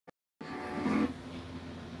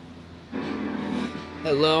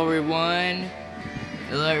Hello everyone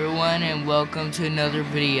and welcome to another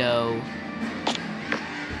video.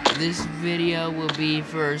 This video will be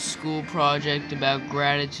for a school project about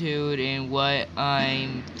gratitude and what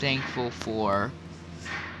I'm thankful for.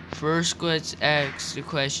 First, let's ask the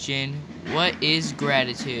question, what is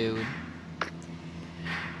gratitude?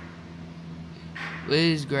 What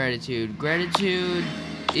is gratitude? Gratitude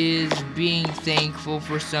is being thankful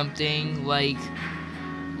for something like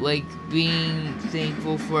being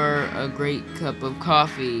thankful for a great cup of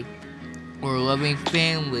coffee or a loving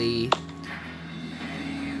family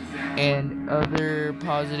and other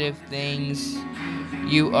positive things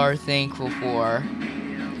you are thankful for.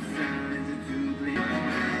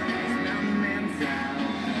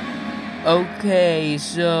 Okay,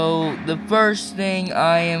 so the first thing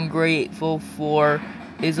I am grateful for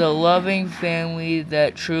is a loving family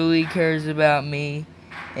that truly cares about me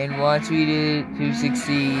and wants me to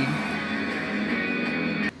succeed.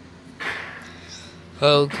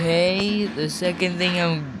 Okay, the second thing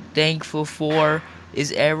I'm thankful for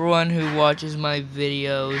is everyone who watches my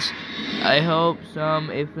videos. I hope some,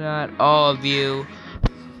 if not all of you,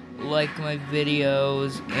 like my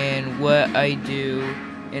videos and what I do,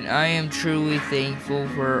 and I am truly thankful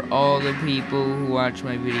for all the people who watch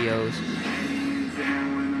my videos,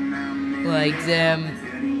 like them,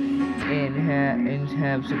 and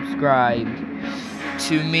have subscribed.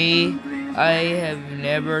 To me, I have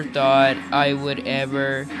never thought I would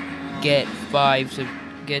ever get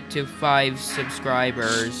to 5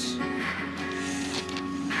 subscribers.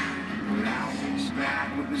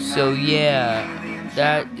 So yeah,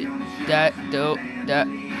 that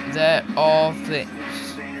all things.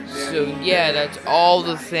 So yeah, that's all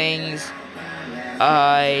the things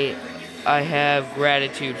I have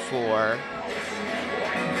gratitude for.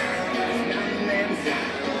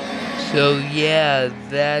 So yeah,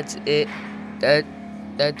 that's it.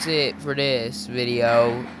 That's it for this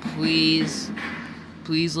video. Please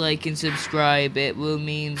like and subscribe. It will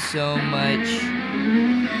mean so much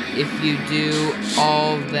if you do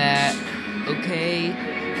all that. Okay?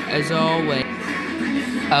 As always,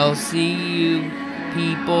 I'll see you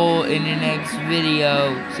people in the next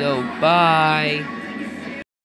video. So bye.